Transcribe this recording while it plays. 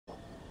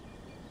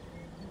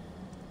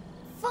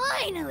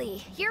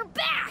Finally! You're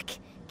back!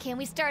 Can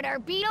we start our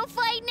beetle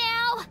fight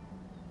now?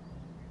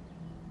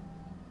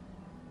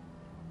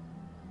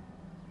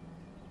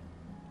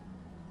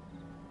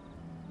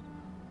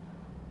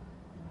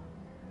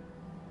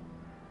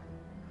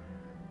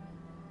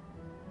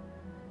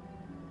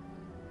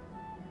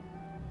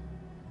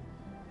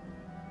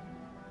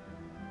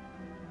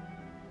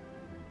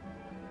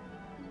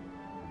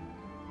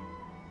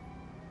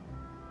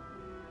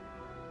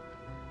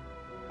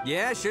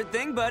 Yeah, sure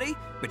thing, buddy.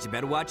 But you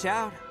better watch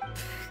out.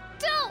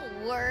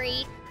 Don't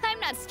worry. I'm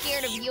not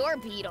scared of your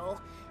beetle.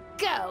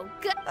 Go,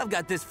 go. I've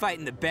got this fight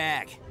in the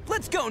bag.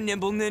 Let's go,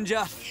 Nimble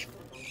Ninja.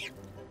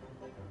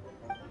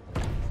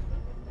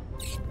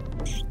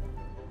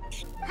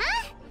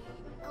 Huh?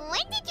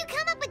 When did you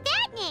come up with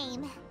that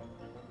name?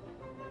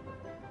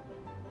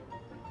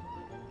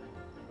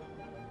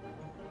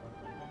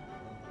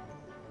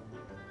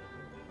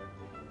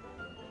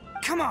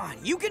 Come on,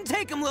 you can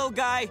take him, little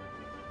guy.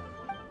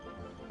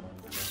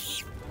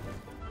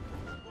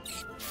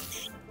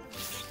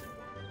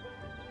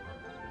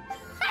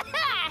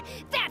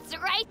 That's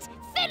right!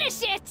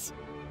 Finish it!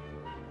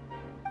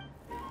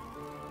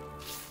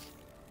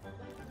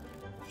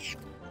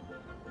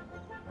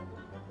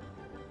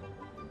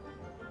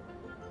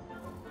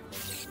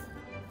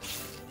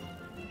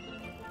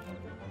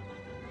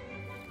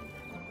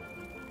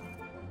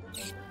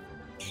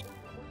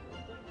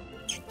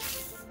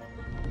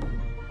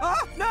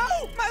 Oh, no!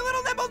 My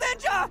little Nimble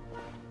Ninja!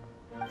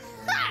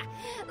 Ha!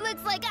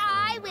 Looks like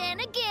I win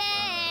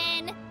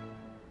again!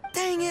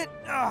 Dang it!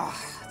 Ugh,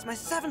 it's my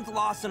 7th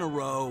loss in a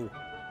row.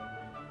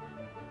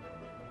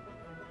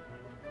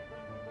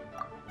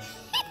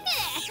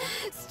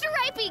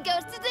 Stripey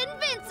Ghost is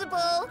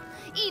invincible!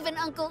 Even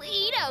Uncle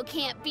Ito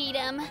can't beat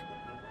him.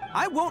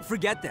 I won't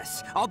forget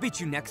this. I'll beat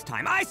you next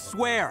time, I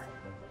swear!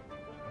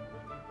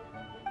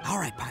 All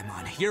right,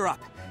 Paimon, you're up.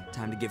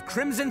 Time to give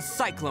Crimson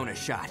Cyclone a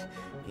shot.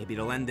 Maybe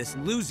it'll end this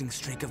losing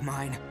streak of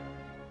mine.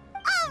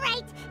 All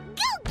right,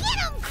 go get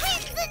him,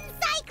 Crimson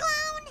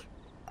Cyclone!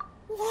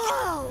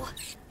 Whoa!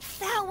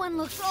 That one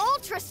looks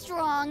ultra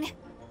strong.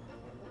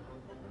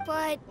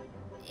 But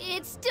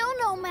it's still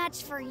no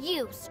match for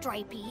you,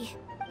 Stripey.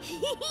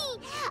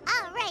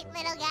 All right,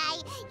 little guy,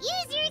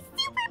 use your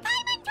Super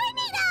Paimon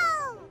Tornado!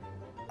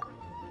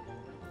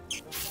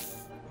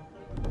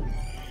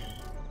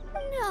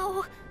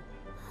 No,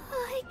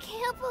 I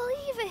can't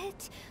believe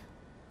it.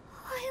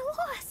 I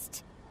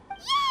lost.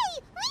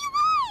 Yay! We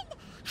won!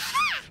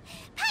 Ha!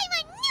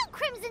 Paimon knew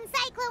Crimson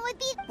Cyclone would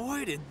be...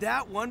 Boy, did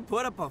that one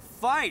put up a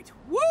fight.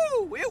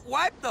 Woo! It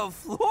wiped the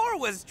floor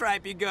with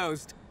Stripey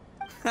Ghost.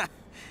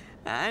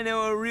 I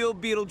know a real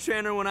beetle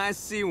trainer when I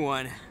see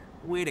one.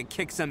 Way to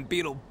kick some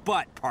beetle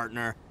butt,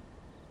 partner.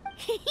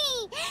 See?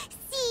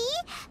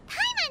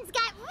 Paimon's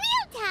got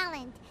real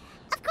talent.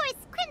 Of course,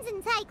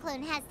 Crimson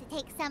Cyclone has to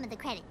take some of the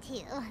credit,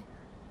 too.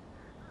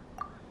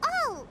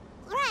 Oh,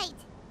 right.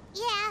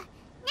 Yeah,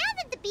 now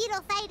that the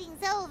beetle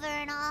fighting's over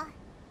and all.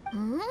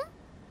 Hmm?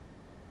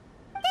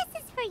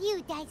 This is for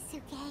you,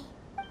 Daisuke.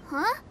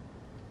 Huh?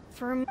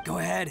 For me? Go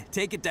ahead,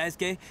 take it,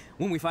 Daisuke.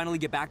 When we finally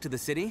get back to the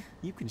city,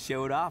 you can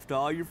show it off to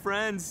all your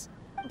friends.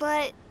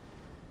 But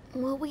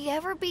will we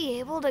ever be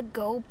able to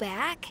go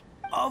back?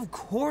 Of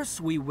course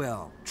we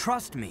will.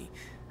 Trust me.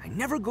 I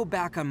never go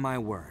back on my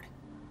word.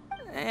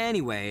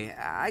 Anyway,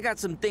 I got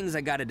some things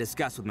I gotta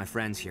discuss with my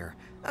friends here.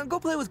 Go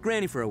play with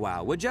Granny for a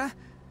while, would ya?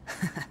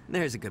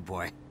 There's a good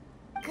boy.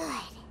 Good.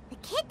 The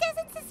kid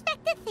doesn't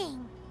suspect a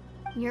thing.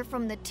 You're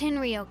from the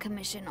Tenryo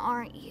Commission,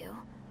 aren't you?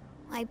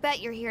 I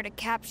bet you're here to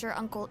capture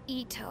Uncle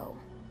Ito.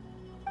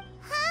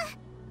 Huh?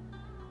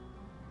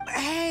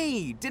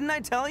 Hey, didn't I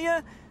tell you?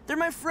 They're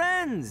my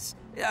friends.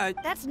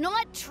 That's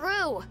not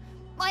true.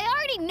 I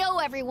already know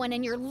everyone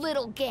in your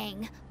little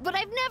gang, but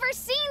I've never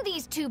seen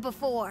these two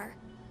before.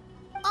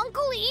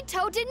 Uncle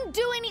Ito didn't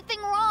do anything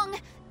wrong.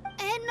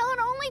 And not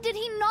only did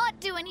he not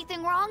do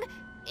anything wrong,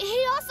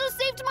 he also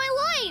saved my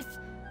life.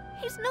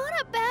 He's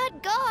not a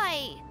bad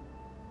guy.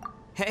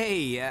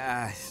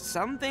 Hey,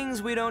 some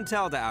things we don't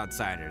tell to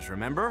outsiders,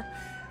 remember?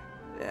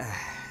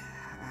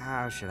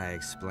 How should I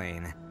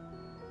explain?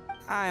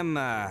 I'm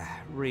a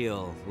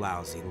real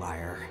lousy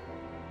liar.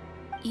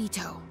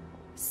 Ito,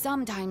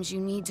 sometimes you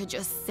need to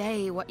just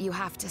say what you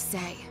have to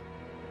say.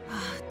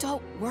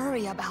 Don't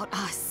worry about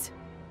us.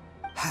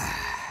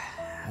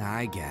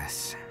 I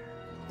guess.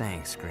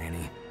 Thanks,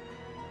 Granny.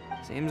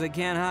 Seems I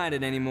can't hide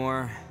it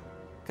anymore.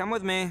 Come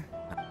with me.